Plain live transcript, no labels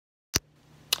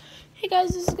Hey guys,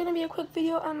 this is gonna be a quick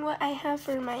video on what I have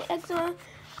for my eczema,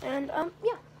 and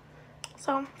yeah.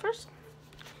 So first,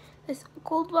 this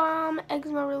Gold Balm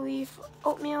Eczema Relief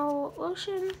Oatmeal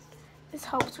Lotion. This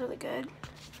helps really good.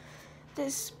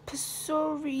 This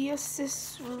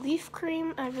Psoriasis Relief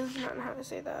Cream. I really do not know how to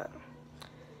say that.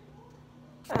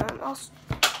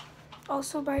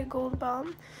 Also by Gold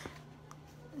Balm.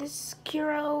 This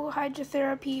Curo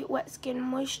Hydrotherapy Wet Skin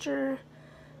Moisturizer.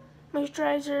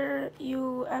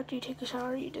 After you take a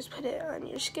shower, you just put it on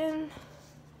your skin.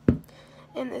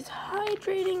 And this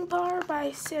Hydrating Bar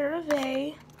by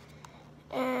CeraVe.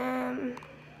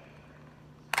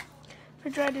 For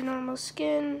dry to normal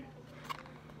skin.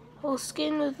 Whole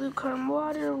skin with lukewarm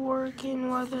water, working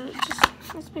weather.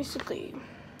 It's basically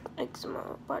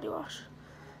eczema body wash.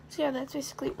 So yeah, that's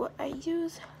basically what I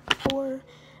use for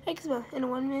eczema in a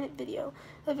 1-minute video.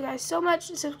 Love you guys so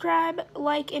much. Subscribe,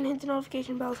 like, and hit the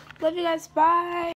notification bell. Love you guys. Bye.